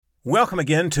Welcome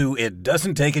again to It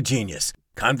Doesn't Take a Genius,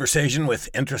 conversation with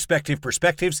introspective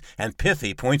perspectives and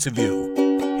pithy points of view.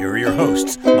 Here are your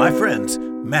hosts, my friends,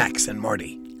 Max and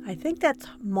Marty. I think that's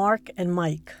Mark and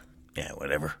Mike. Yeah,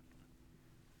 whatever.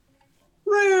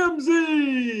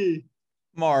 Ramsey!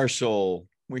 Marshall,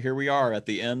 here we are at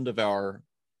the end of our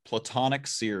platonic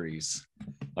series.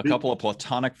 A couple of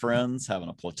platonic friends having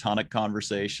a platonic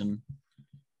conversation.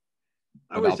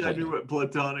 I wish I knew what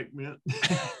platonic meant.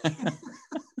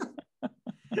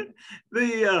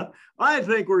 I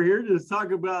think we're here to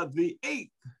talk about the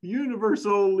 8th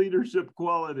universal leadership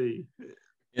quality.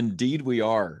 Indeed, we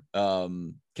are.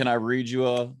 Can I read you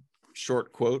a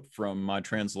short quote from my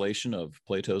translation of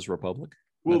Plato's Republic?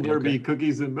 Will there be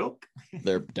cookies and milk?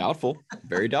 They're doubtful,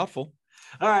 very doubtful.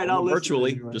 All right, I'll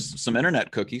virtually anyway. Just some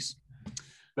internet cookies.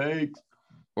 Thanks.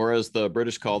 Or as the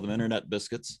British call them, internet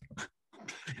biscuits.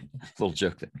 Little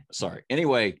joke there. Sorry.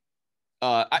 Anyway,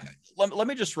 let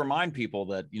me just remind people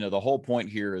that the whole point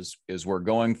here is we're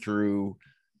going through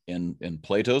in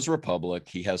Plato's Republic.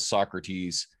 He has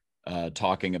Socrates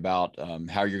talking about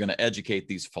how you're going to educate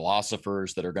these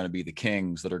philosophers that are going to be the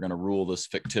kings that are going to rule this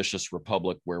fictitious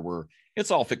republic where it's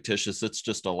all fictitious. It's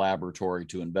just a laboratory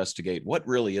to investigate what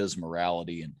really is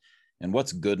morality and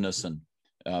what's goodness and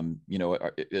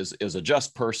is a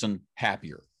just person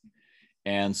happier.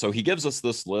 And so he gives us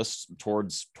this list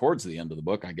towards the end of the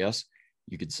book, I guess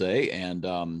you could say, and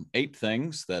 8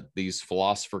 things that these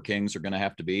philosopher kings are going to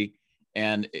have to be.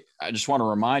 And I just want to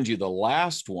remind you, the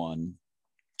last one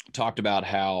talked about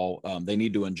how they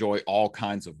need to enjoy all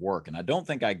kinds of work. And I don't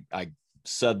think I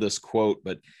said this quote,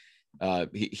 but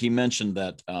he mentioned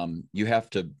that you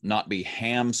have to not be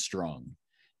hamstrung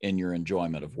in your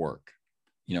enjoyment of work,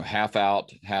 half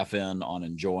out, half in on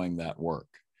enjoying that work.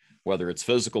 Whether it's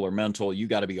physical or mental, you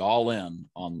got to be all in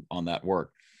on that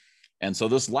work. And so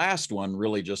this last one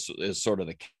really just is sort of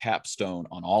the capstone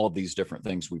on all of these different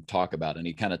things we've talked about. And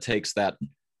he kind of takes that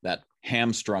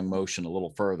hamstrung motion a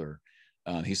little further.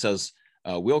 He says,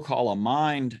 we'll call a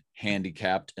mind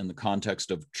handicapped in the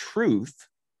context of truth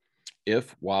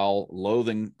if, while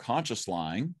loathing conscious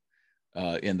lying,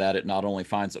 in that it not only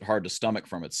finds it hard to stomach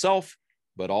from itself,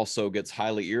 but also gets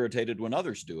highly irritated when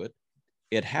others do it,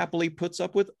 it happily puts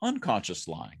up with unconscious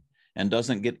lying and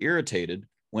doesn't get irritated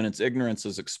when its ignorance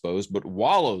is exposed, but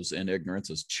wallows in ignorance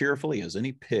as cheerfully as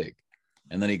any pig.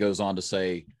 And then he goes on to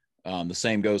say, the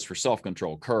same goes for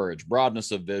self-control, courage,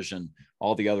 broadness of vision,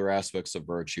 all the other aspects of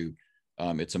virtue.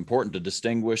 It's important to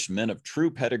distinguish men of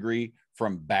true pedigree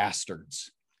from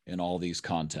bastards in all these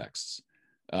contexts.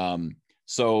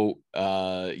 So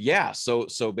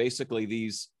basically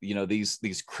these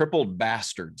crippled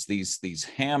bastards, these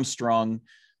hamstrung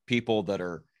people that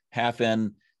are half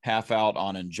in, half out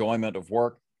on enjoyment of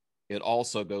work. It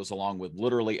also goes along with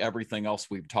literally everything else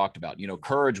we've talked about.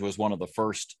 Courage was one of the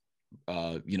first,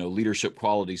 leadership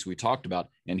qualities we talked about.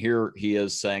 And here he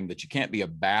is saying that you can't be a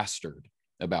bastard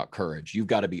about courage. You've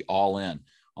got to be all in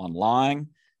on lying.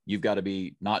 You've got to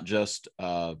be not just,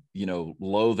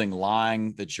 loathing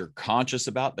lying that you're conscious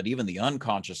about, but even the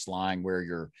unconscious lying where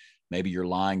you're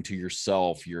lying to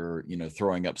yourself, you're,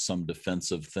 throwing up some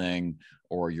defensive thing,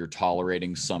 or you're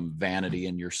tolerating some vanity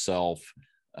in yourself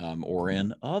or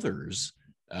in others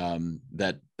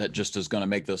that just is going to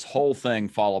make this whole thing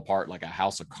fall apart like a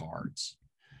house of cards.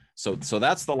 So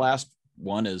that's the last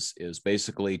one is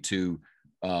basically to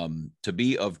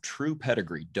be of true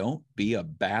pedigree. Don't be a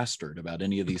bastard about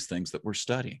any of these things that we're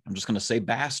studying. I'm just going to say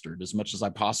bastard as much as I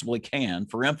possibly can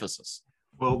for emphasis.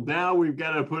 Well, now we've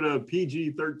got to put a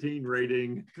PG-13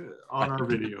 rating on our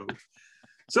videos.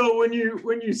 So when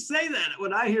you say that,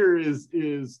 what I hear is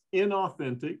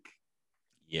inauthentic.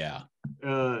 Yeah.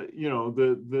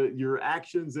 Your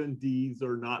actions and deeds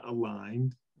are not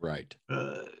aligned. Right.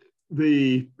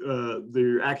 The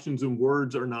actions and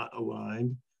words are not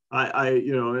aligned.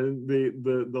 And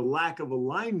the lack of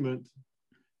alignment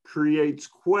creates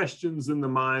questions in the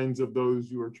minds of those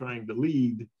you are trying to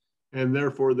lead, and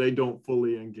therefore they don't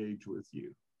fully engage with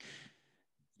you.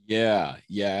 Yeah,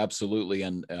 absolutely.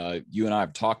 And you and I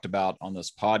have talked about on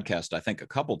this podcast, I think a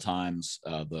couple times,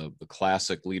 the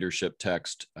classic leadership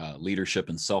text, Leadership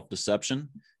and Self-Deception,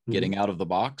 Getting Out of the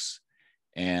Box.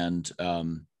 And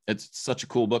it's such a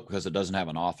cool book because it doesn't have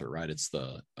an author, right? It's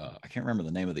I can't remember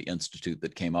the name of the institute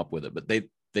that came up with it, but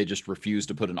they just refused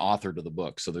to put an author to the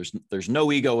book. So there's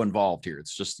no ego involved here.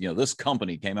 It's just, this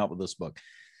company came out with this book.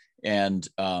 And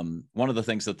one of the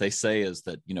things that they say is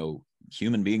that,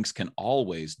 human beings can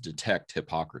always detect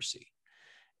hypocrisy.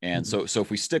 And so if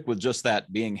we stick with just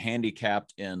that being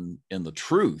handicapped in the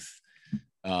truth,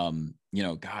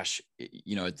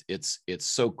 it's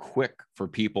so quick for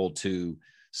people to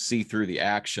see through the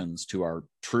actions to our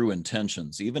true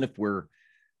intentions, even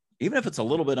if it's a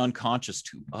little bit unconscious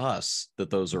to us that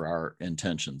those are our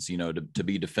intentions, to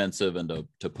be defensive and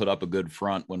to put up a good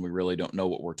front when we really don't know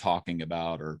what we're talking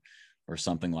about or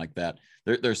something like that.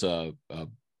 There's a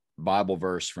Bible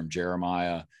verse from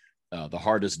Jeremiah. The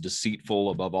heart is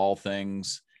deceitful above all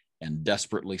things and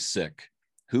desperately sick.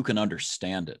 Who can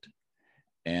understand it?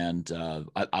 And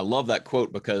I love that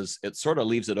quote because it sort of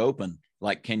leaves it open.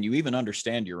 Like, can you even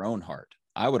understand your own heart?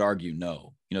 I would argue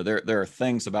no. There are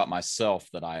things about myself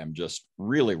that I am just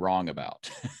really wrong about.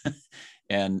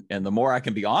 and the more I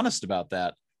can be honest about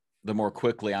that, the more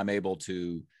quickly I'm able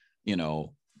to,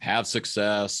 have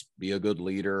success, be a good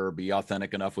leader, be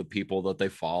authentic enough with people that they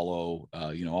follow,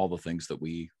 all the things that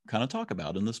we kind of talk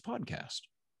about in this podcast.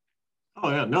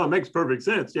 Oh yeah, no, it makes perfect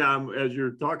sense. Yeah, as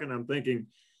you're talking, I'm thinking,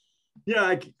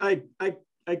 yeah,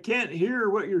 I can't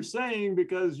hear what you're saying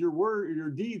because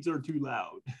your deeds are too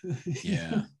loud.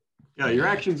 Yeah. Yeah, your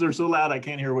actions are so loud, I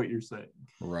can't hear what you're saying.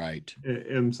 Right.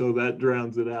 And so that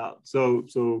drowns it out. So,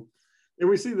 and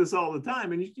we see this all the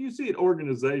time, and you see it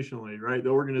organizationally, right?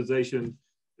 The organization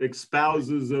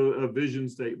espouses a vision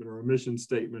statement or a mission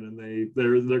statement, and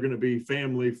they're going to be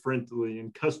family friendly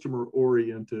and customer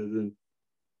oriented,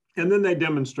 and then they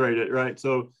demonstrate it, right?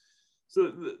 So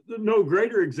no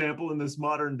greater example in this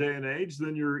modern day and age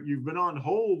than you've been on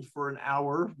hold for an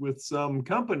hour with some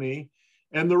company,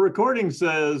 and the recording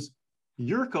says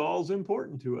your call's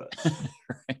important to us.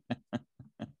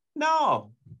 No,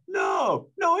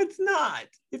 it's not.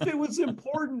 If it was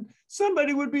important,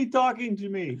 somebody would be talking to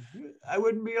me. I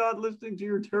wouldn't be on listening to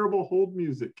your terrible hold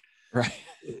music. Right.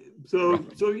 So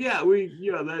yeah,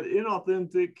 that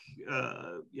inauthentic,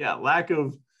 lack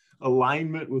of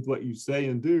alignment with what you say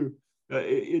and do,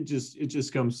 it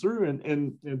just comes through,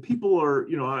 and people are,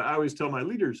 I always tell my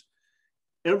leaders,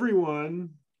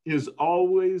 everyone is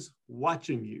always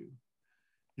watching you.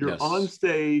 You're on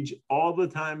stage all the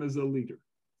time as a leader.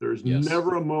 There's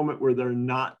never a moment where they're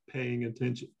not paying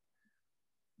attention.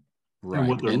 Right. And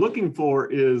what they're looking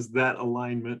for is that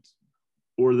alignment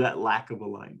or that lack of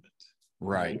alignment.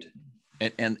 Right.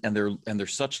 And they're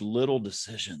such little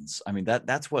decisions. I mean,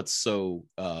 that's what's so,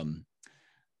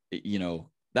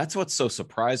 that's what's so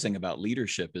surprising about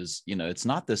leadership is, it's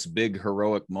not this big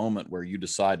heroic moment where you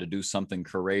decide to do something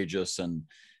courageous and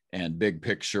big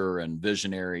picture and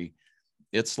visionary.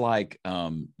 It's like,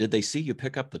 did they see you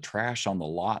pick up the trash on the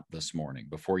lot this morning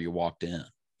before you walked in?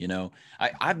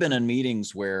 I've been in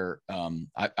meetings where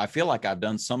I feel like I've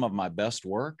done some of my best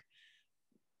work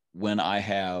when I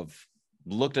have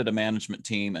looked at a management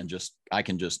team and I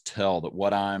can just tell that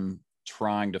what I'm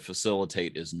trying to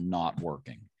facilitate is not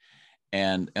working.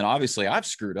 And obviously I've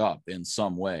screwed up in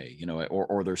some way,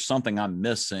 or there's something I'm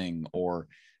missing,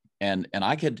 and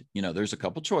I could, there's a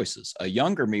couple choices. A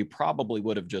younger me probably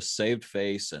would have just saved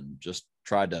face and just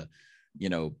tried to,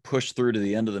 push through to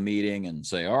the end of the meeting and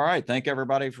say, all right, thank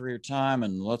everybody for your time,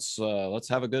 and let's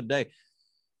have a good day.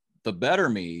 The better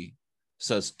me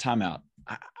says, time out.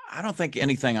 I don't think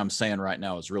anything I'm saying right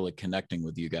now is really connecting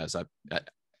with you guys.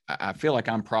 I feel like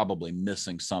I'm probably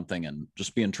missing something, and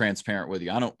just being transparent with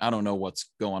you. I don't know what's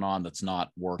going on that's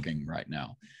not working right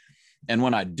now. And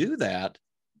when I do that,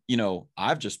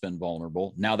 I've just been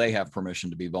vulnerable. Now they have permission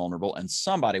to be vulnerable, and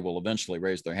somebody will eventually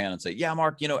raise their hand and say, yeah,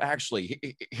 Mark,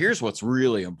 actually, here's what's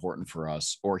really important for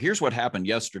us, or here's what happened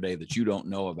yesterday that you don't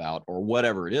know about, or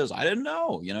whatever it is. I didn't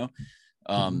know,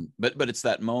 but it's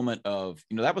that moment of,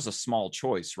 that was a small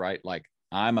choice, right? Like,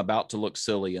 I'm about to look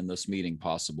silly in this meeting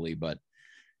possibly, but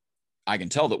I can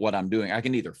tell that what I'm doing, I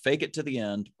can either fake it to the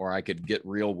end, or I could get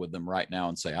real with them right now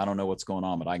and say, I don't know what's going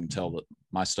on, but I can tell that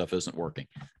my stuff isn't working.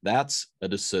 That's a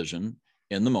decision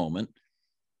in the moment.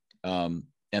 And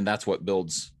that's what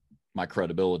builds my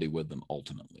credibility with them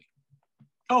ultimately.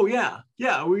 Oh yeah.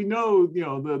 Yeah. We know,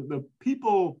 the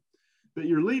people that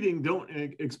you're leading don't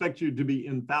expect you to be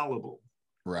infallible.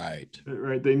 Right.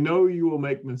 They know you will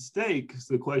make mistakes.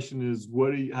 The question is,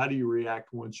 how do you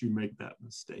react once you make that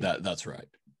mistake? That's right.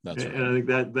 That's right. And I think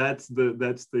that's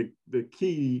the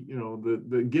key,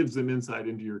 that gives them insight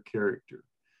into your character.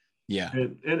 Yeah.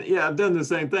 And yeah, I've done the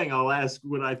same thing. I'll ask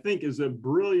what I think is a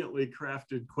brilliantly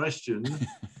crafted question.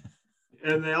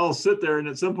 And they all sit there, and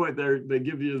at some point they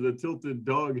give you the tilted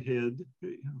dog head,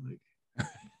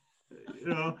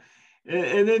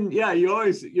 and then, you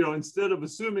always, instead of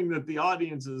assuming that the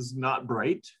audience is not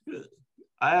bright,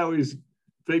 I always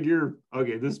figure,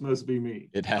 okay, this must be me.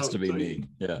 It has to be me.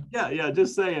 Yeah. Yeah.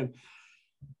 Just saying,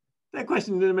 that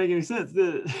question didn't make any sense,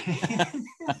 did it?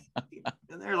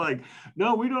 And they're like,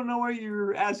 no, we don't know what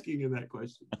you're asking in that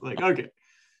question. Like, okay.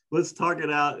 let's talk it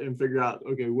out and figure out,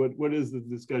 okay, what is the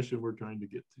discussion we're trying to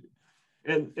get to?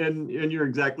 And you're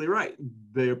exactly right.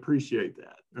 They appreciate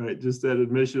that, right? Just that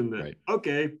admission that, right.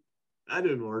 Okay, that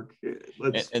didn't work.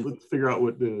 Let's figure out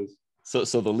what does.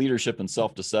 So the leadership and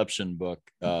self-deception book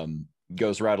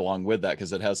goes right along with that,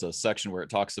 because it has a section where it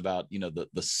talks about,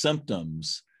 the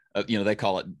symptoms of, they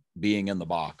call it being in the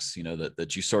box,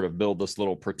 that you sort of build this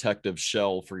little protective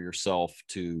shell for yourself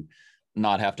to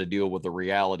not have to deal with the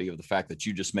reality of the fact that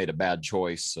you just made a bad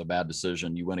choice, a bad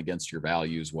decision, you went against your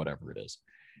values, whatever it is.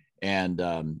 And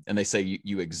they say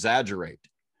you exaggerate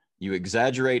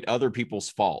other people's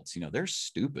faults. They're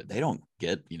stupid. They don't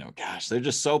get, gosh, they're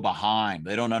just so behind.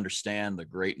 They don't understand the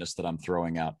greatness that I'm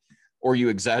throwing out. Or you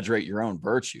exaggerate your own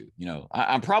virtue.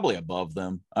 I'm probably above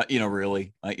them,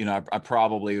 really, I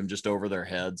probably am just over their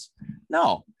heads.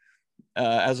 No,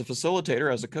 as a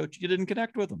facilitator, as a coach, you didn't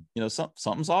connect with them.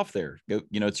 Something's off there.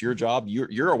 It's your job.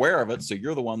 You're aware of it. So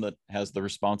you're the one that has the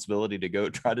responsibility to go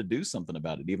try to do something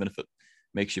about it, even if it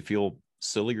makes you feel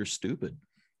silly or stupid.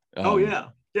 Yeah.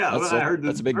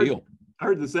 That's a big deal. I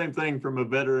heard the same thing from a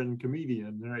veteran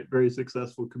comedian, right? Very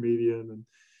successful comedian. And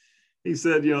he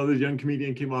said, the young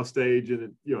comedian came off stage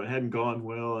and it hadn't gone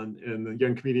well. And the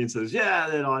young comedian says, yeah,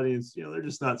 that audience, they're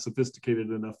just not sophisticated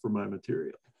enough for my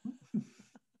material. And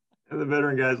the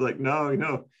veteran guy's like,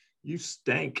 no, you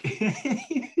stink.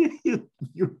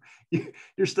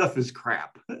 Your stuff is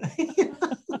crap.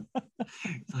 It's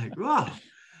like, wow,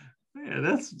 man,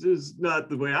 that's just not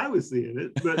the way I was seeing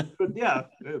it. But yeah,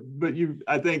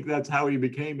 I think that's how he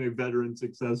became a veteran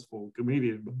successful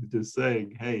comedian, just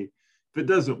saying, hey, if it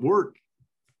doesn't work,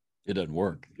 it doesn't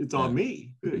work. It's on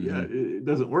me. Mm-hmm. Yeah, it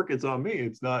doesn't work. It's on me.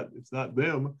 It's not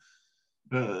them.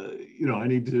 I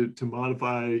need to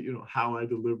modify, how I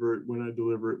deliver it, when I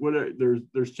deliver it. Whatever.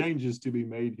 There's changes to be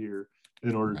made here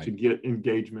in order to get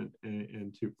engagement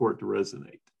and for it to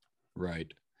resonate.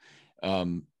 Right.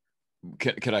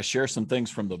 Could I share some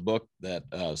things from the book that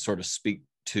sort of speak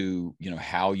to,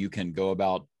 how you can go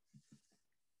about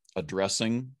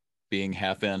addressing being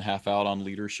half in, half out on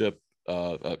leadership?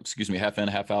 Half in,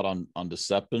 half out on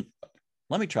deception.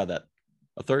 Let me try that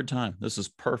a third time. This is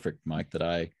perfect, Mike, that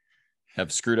I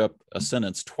have screwed up a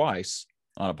sentence twice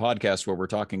on a podcast where we're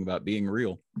talking about being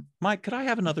real. Mike, could I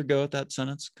have another go at that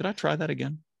sentence? Could I try that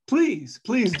again? Please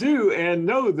do. And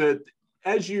know that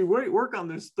as you work on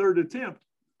this third attempt,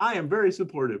 I am very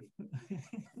supportive.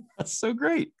 That's so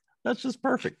great. That's just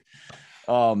perfect.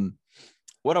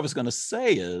 What I was going to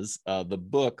say is the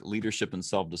book, Leadership and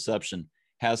Self-Deception,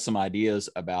 has some ideas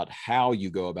about how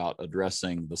you go about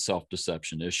addressing the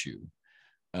self-deception issue,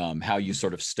 how you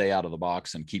sort of stay out of the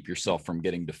box and keep yourself from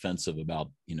getting defensive about,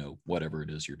 whatever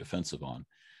it is you're defensive on.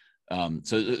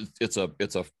 So it's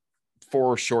a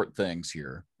 4 short things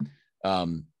here.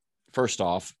 First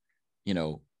off,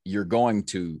 you're going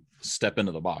to step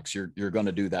into the box. You're going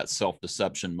to do that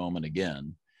self-deception moment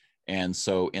again. And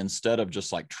so instead of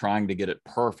just like trying to get it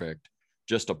perfect,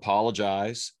 just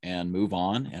apologize and move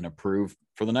on and improve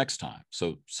for the next time.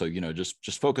 So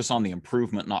just focus on the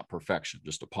improvement, not perfection.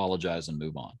 Just apologize and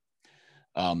move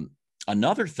on.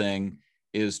 Another thing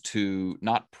is to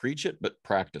not preach it, but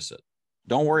practice it.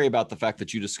 Don't worry about the fact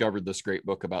that you discovered this great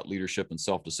book about leadership and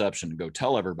self-deception and go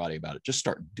tell everybody about it. Just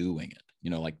start doing it.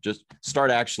 Just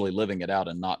start actually living it out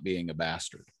and not being a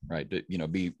bastard, right?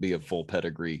 Be a full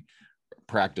pedigree,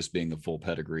 practice being a full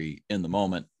pedigree in the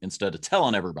moment instead of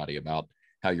telling everybody about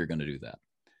how you're going to do that.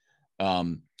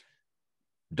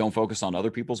 Don't focus on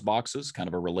other people's boxes, kind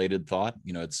of a related thought.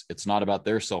 It's not about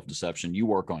their self-deception. You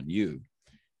work on you.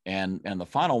 And the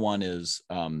final one is,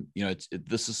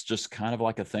 this is just kind of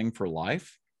like a thing for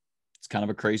life. It's kind of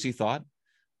a crazy thought.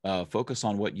 Focus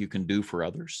on what you can do for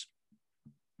others.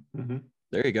 Mm-hmm.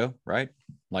 There you go. Right.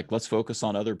 Like, let's focus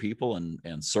on other people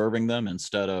and serving them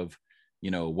instead of,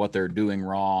 what they're doing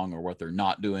wrong or what they're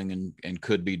not doing and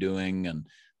could be doing. And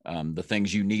the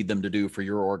things you need them to do for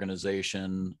your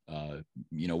organization.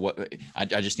 What I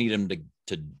just need them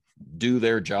to do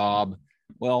their job.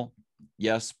 Well,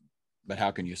 yes, but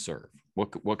how can you serve?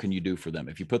 What can you do for them?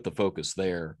 If you put the focus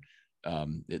there,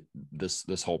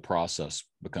 this whole process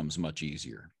becomes much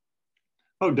easier.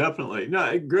 Oh, definitely. No,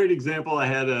 a great example. I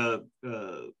had a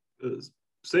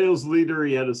sales leader.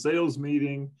 He had a sales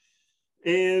meeting,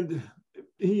 and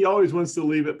he always wants to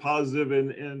leave it positive.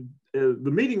 And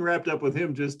the meeting wrapped up with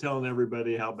him just telling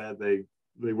everybody how bad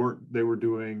they were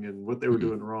doing and what they were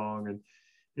doing wrong.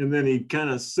 And then he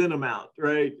kind of sent them out,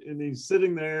 right? And he's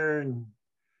sitting there and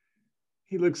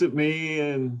he looks at me,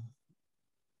 and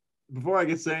before I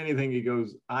could say anything, he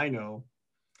goes, "I know."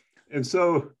 And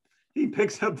so he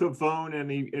picks up the phone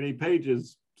and he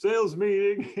pages sales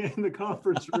meeting in the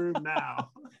conference room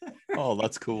now. Oh,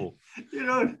 that's cool.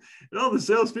 And all the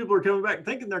salespeople are coming back,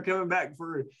 thinking they're coming back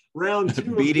for round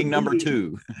 2. Beating number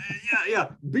 2. Yeah.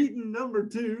 Beating number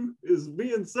 2 is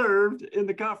being served in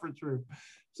the conference room.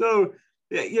 So,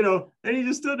 and he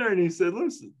just stood there and he said,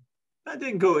 listen, that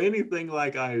didn't go anything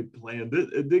like I planned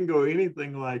it. It didn't go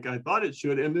anything like I thought it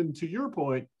should. And then to your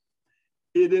point,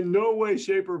 it in no way,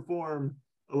 shape, or form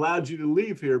allowed you to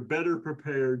leave here better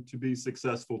prepared to be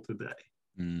successful today.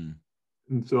 And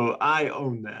so I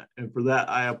own that. And for that,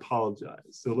 I apologize.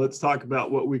 So let's talk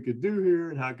about what we could do here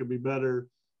and how it could be better.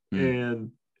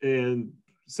 And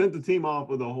sent the team off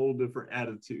with a whole different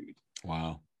attitude.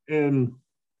 Wow. And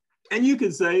you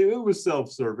could say it was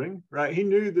self-serving, right? He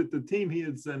knew that the team he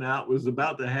had sent out was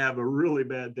about to have a really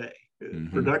bad day.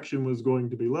 Production was going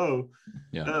to be low,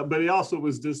 but he also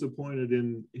was disappointed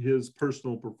in his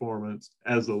personal performance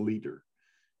as a leader.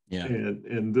 Yeah,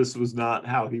 and this was not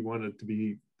how he wanted to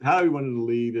lead,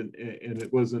 and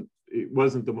it wasn't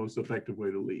the most effective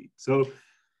way to lead. So,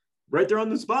 right there on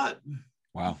the spot,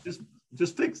 wow,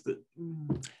 just fixed it.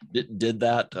 Did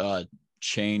that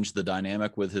change the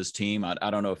dynamic with his team? I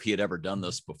don't know if he had ever done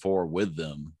this before with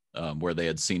them, where they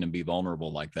had seen him be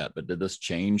vulnerable like that, but did this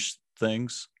change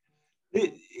things?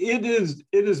 It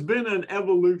has been an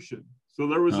evolution. So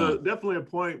there was definitely a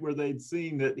point where they'd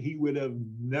seen that he would have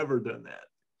never done that.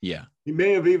 Yeah. He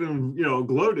may have even,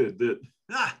 gloated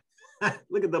that,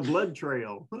 look at the blood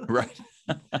trail. Right.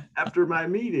 After my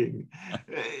meeting.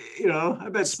 I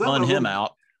bet spun him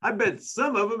out. I bet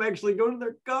some of them actually go to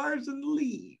their cars and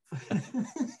leave.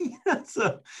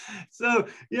 So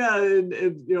yeah,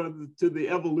 and to the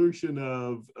evolution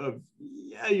of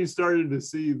you started to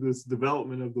see this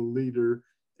development of the leader,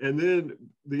 and then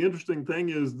the interesting thing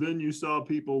is then you saw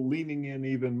people leaning in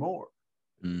even more.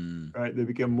 Right, they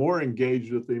became more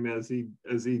engaged with him as he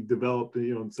developed,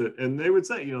 and they would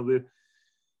say,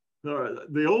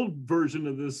 the old version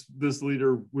of this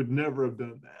leader would never have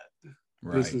done that.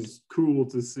 Right. This is cool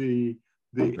to see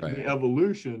the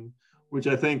evolution, which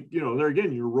I think, there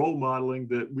again, you're role modeling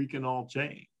that we can all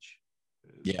change.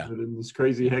 Yeah. But in this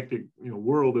crazy, hectic,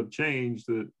 world of change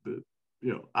that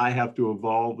I have to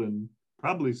evolve, and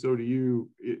probably so do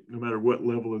you, no matter what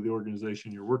level of the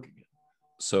organization you're working in.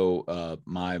 So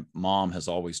my mom has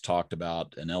always talked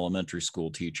about an elementary school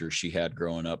teacher she had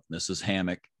growing up, Mrs.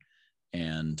 Hammock,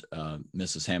 and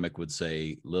Mrs. Hammock would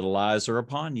say, "Little eyes are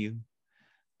upon you."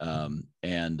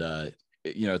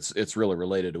 It's really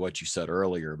related to what you said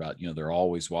earlier about, they're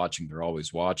always watching,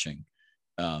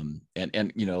 and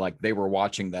like they were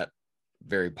watching that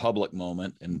very public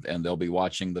moment, and they'll be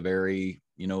watching the very,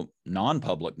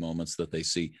 non-public moments that they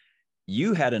see.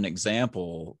 You had an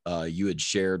example you had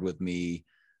shared with me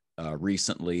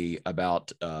recently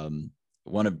about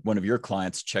one of your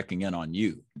clients checking in on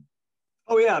you.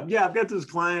 Oh yeah. I've got this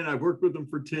client. I've worked with them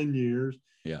for 10 years.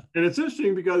 Yeah. And it's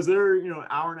interesting because they're,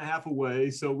 hour and a half away.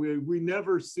 So we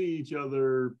never see each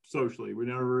other socially. We're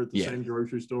never at the same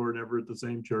grocery store, never at the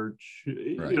same church.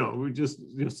 Right. We just,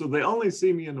 so they only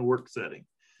see me in the work setting.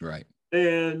 Right.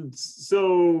 And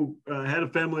so I had a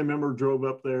family member drove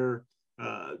up there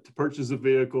to purchase a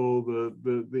vehicle.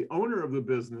 The owner of the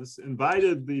business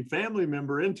invited the family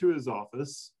member into his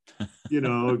office,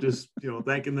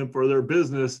 thanking them for their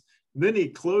business. And then he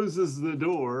closes the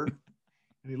door.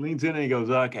 And he leans in and he goes,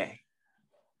 "Okay,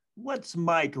 what's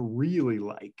Mike really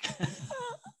like?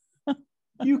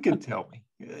 You can tell me."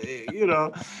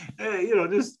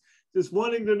 Just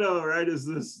wanting to know, right? Is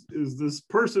this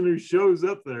person who shows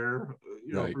up there,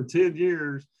 right, for 10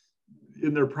 years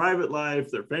in their private life,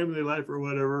 their family life, or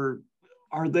whatever,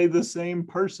 are they the same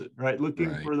person, right?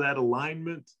 Looking for that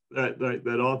alignment, that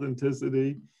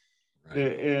authenticity,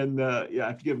 right. And I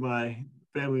have to give my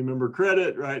family member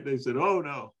credit, right? They said, "Oh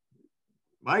no,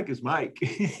 Mike is Mike."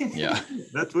 Yeah.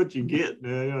 That's what you get.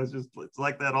 It's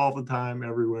like that all the time,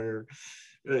 everywhere,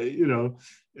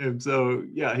 and so,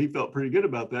 yeah, he felt pretty good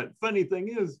about that. Funny thing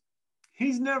is,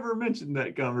 he's never mentioned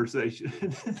that conversation.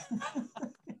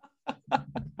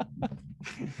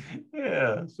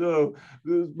 Yeah. So,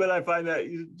 but I find that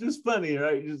just funny,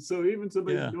 right? So even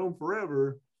somebody who's known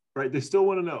forever, right? They still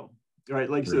want to know, right?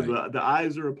 Like you said, the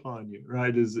eyes are upon you,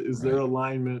 right? Is there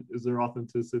alignment? Is there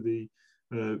authenticity?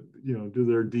 Do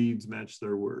their deeds match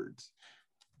their words?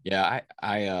 Yeah,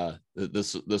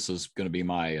 this is going to be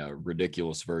my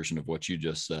ridiculous version of what you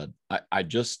just said. I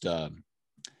just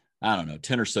I don't know,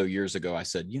 10 or so years ago, I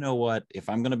said, you know what? If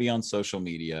I'm going to be on social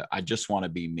media, I just want to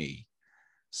be me.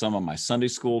 Some of my Sunday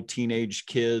school teenage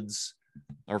kids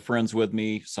are friends with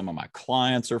me. Some of my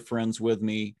clients are friends with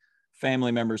me.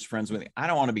 Family members, friends with me. I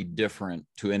don't want to be different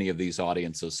to any of these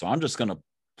audiences. So I'm just going to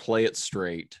play it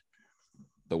straight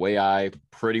the way I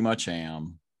pretty much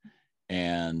am.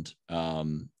 And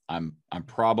I'm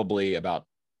probably about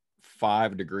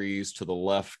 5 degrees to the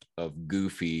left of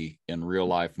goofy in real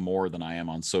life more than I am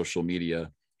on social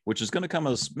media, which is going to come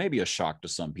as maybe a shock to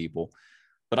some people,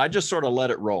 but I just sort of let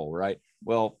it roll, right?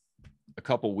 Well, a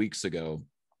couple weeks ago,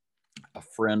 a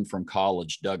friend from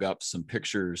college dug up some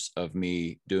pictures of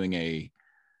me doing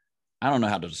I don't know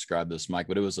how to describe this, Mike,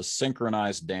 but it was a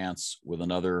synchronized dance with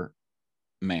another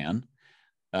man.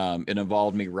 It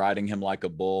involved me riding him like a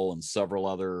bull and several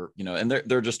other, and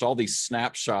there are just all these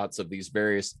snapshots of these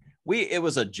various, it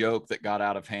was a joke that got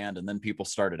out of hand. And then people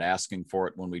started asking for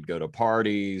it when we'd go to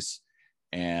parties,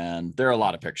 and there are a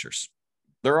lot of pictures.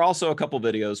 There are also a couple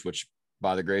videos, which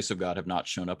by the grace of God have not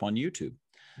shown up on YouTube,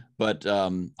 but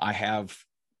I have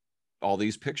all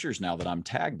these pictures now that I'm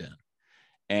tagged in.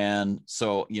 And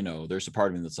so, there's a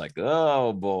part of me that's like,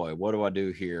 oh boy, what do I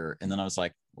do here? And then I was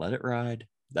like, let it ride.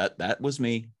 That was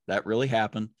me. That really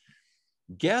happened.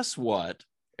 Guess what?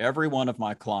 Every one of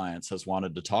my clients has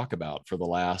wanted to talk about for the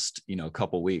last,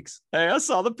 couple weeks. Hey, I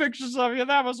saw the pictures of you.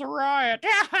 That was a riot.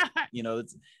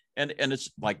 It's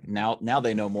like now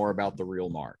they know more about the real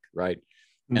Mark, right?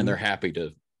 Mm-hmm. And they're happy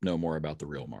to know more about the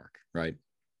real Mark, right?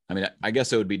 I mean, I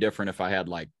guess it would be different if I had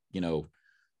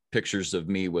pictures of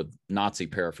me with Nazi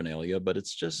paraphernalia, but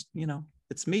it's just,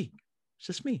 it's me. It's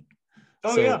just me.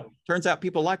 Oh, so yeah. Turns out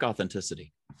people like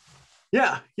authenticity.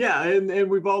 Yeah. And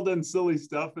we've all done silly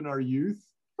stuff in our youth.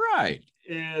 Right.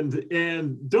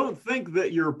 And don't think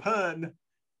that your pun,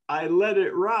 I let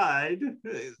it ride,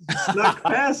 snuck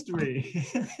past me.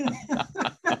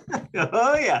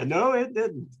 Oh yeah, no, it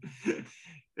didn't.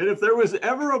 And if there was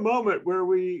ever a moment where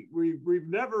we've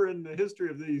never in the history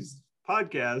of these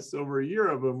podcasts, over a year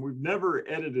of them, we've never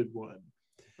edited one.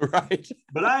 Right.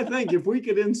 But I think if we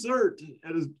could insert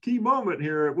at a key moment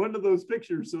here one of those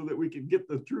pictures so that we can get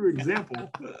the true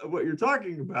example of what you're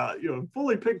talking about,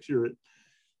 fully picture it,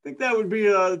 I think that would be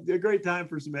a great time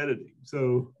for some editing.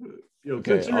 So,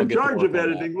 since you're in charge of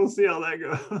editing, we'll see how that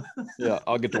goes. Yeah,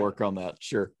 I'll get to work on that.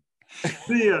 Sure.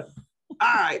 See ya.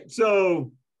 All right.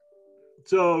 So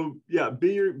yeah,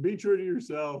 be true to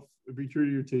yourself, be true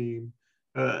to your team.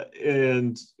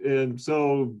 And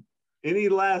so any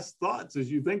last thoughts as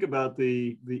you think about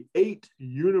the 8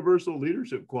 universal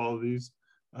leadership qualities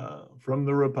from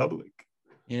the Republic?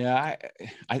 Yeah,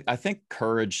 I think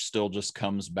courage still just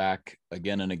comes back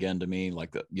again and again to me.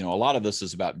 Like, a lot of this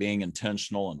is about being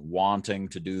intentional and wanting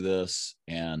to do this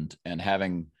and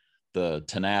having the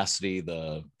tenacity,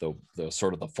 the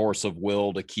sort of the force of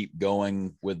will to keep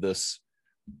going with this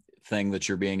thing that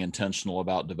you're being intentional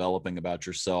about developing about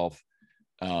yourself.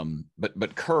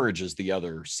 But courage is the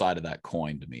other side of that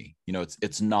coin to me.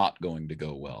 It's not going to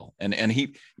go well. And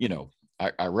he,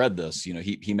 I read this,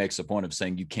 he makes a point of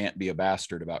saying you can't be a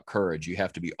bastard about courage. You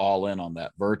have to be all in on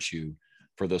that virtue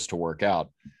for this to work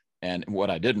out. And what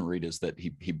I didn't read is that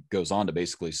he goes on to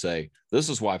basically say, this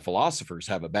is why philosophers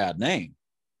have a bad name.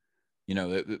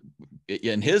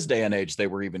 In his day and age, they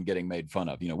were even getting made fun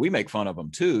of. We make fun of them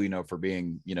too, for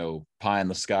being, pie in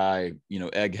the sky,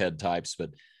 egghead types. But,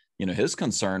 his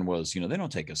concern was, they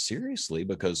don't take us seriously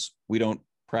because we don't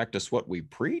practice what we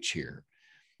preach here.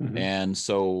 Mm-hmm. And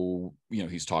so,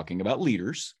 he's talking about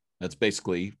leaders. That's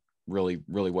basically really,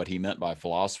 really what he meant by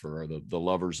philosopher, or the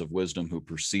lovers of wisdom who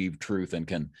perceive truth and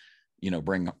can,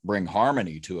 bring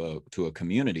harmony to a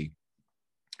community.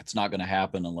 It's not going to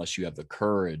happen unless you have the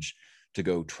courage to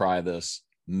go try this,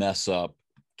 mess up,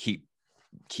 keep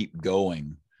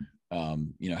going.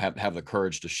 Have the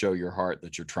courage to show your heart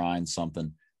that you're trying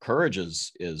something. Courage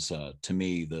is to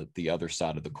me the other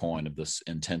side of the coin of this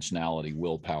intentionality,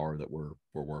 willpower that we're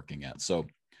working at. So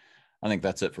I think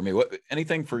that's it for me.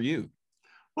 Anything for you?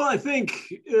 Well, I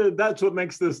think that's what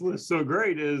makes this list so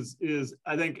great is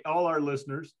I think all our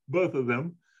listeners, both of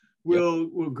them,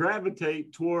 will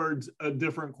gravitate towards a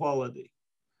different quality.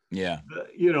 Yeah.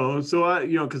 So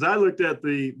because I looked at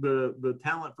the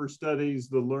talent for studies,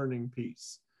 the learning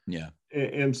piece. Yeah.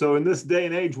 And so in this day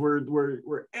and age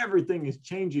where everything is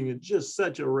changing at just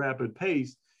such a rapid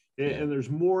pace, and there's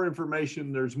more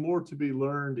information, there's more to be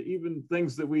learned, even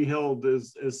things that we held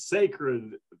as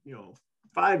sacred,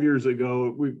 5 years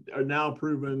ago, we are now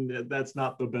proven that that's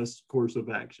not the best course of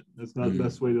action. That's not the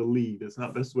best way to lead. It's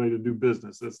not the best way to do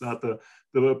business. That's not the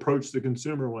approach the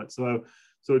consumer wants.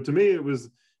 So to me, it was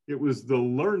the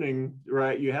learning,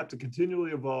 right? You have to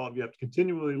continually evolve. You have to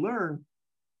continually learn.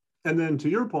 And then to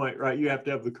your point, right, you have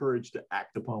to have the courage to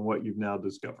act upon what you've now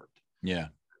discovered. Yeah.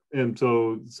 And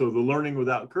so the learning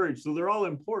without courage. So they're all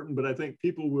important, but I think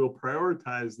people will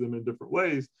prioritize them in different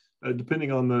ways,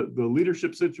 depending on the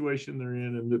leadership situation they're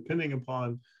in, and depending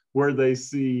upon where they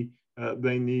see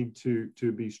they need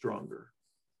to be stronger.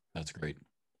 That's great.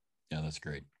 Yeah, that's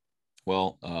great.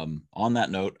 Well, on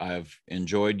that note, I've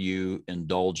enjoyed you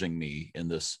indulging me in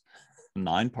this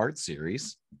 9-part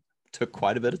series. Took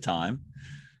quite a bit of time,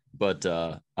 but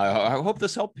I hope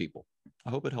this helped people. I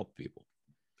hope it helped people.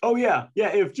 Oh, yeah. Yeah.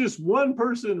 If just one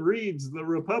person reads The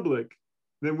Republic,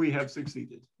 then we have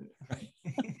succeeded.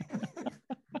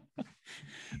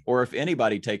 Or if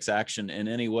anybody takes action in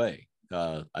any way,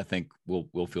 I think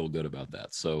we'll feel good about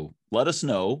that. So let us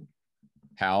know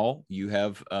how you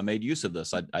have made use of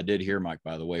this. I did hear, Mike,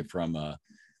 by the way, from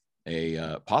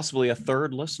a possibly a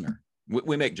third listener.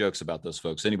 We make jokes about this,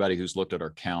 folks. Anybody who's looked at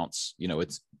our counts,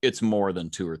 it's more than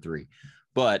 2 or 3.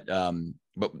 But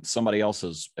somebody else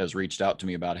has reached out to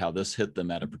me about how this hit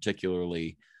them at a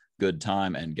particularly good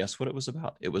time. And guess what it was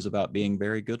about? It was about being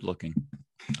very good looking.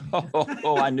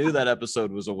 Oh, I knew that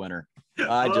episode was a winner.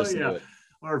 I just knew it.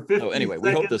 Our 52nd so anyway,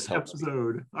 we hope this helps.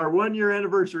 Episode, our 1-year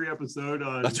anniversary episode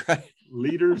on That's right.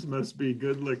 Leaders must be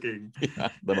good looking. Yeah,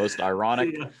 the most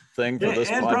ironic thing for this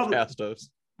podcast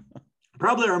host.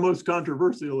 Probably our most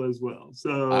controversial as well.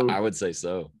 So I would say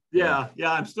so. Yeah.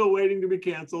 I'm still waiting to be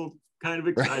canceled. Kind of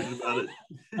excited about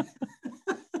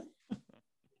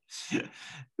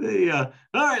it.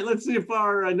 All right, let's see if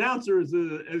our announcer is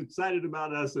as excited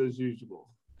about us as usual.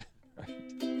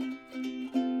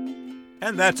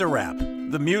 And that's a wrap.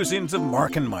 The musings of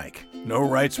Mark and Mike. No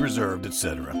rights reserved,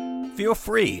 etc. Feel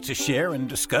free to share and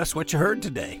discuss what you heard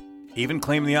today. Even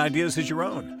claim the ideas as your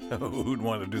own. Who'd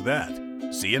want to do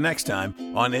that? See you next time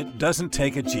on It Doesn't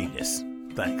Take a Genius.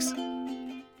 Thanks.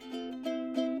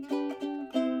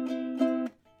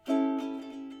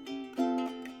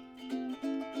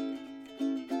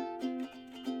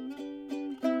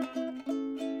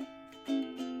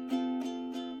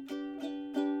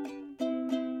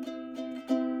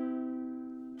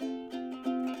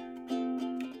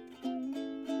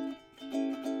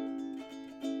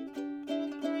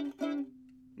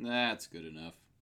 That's good enough.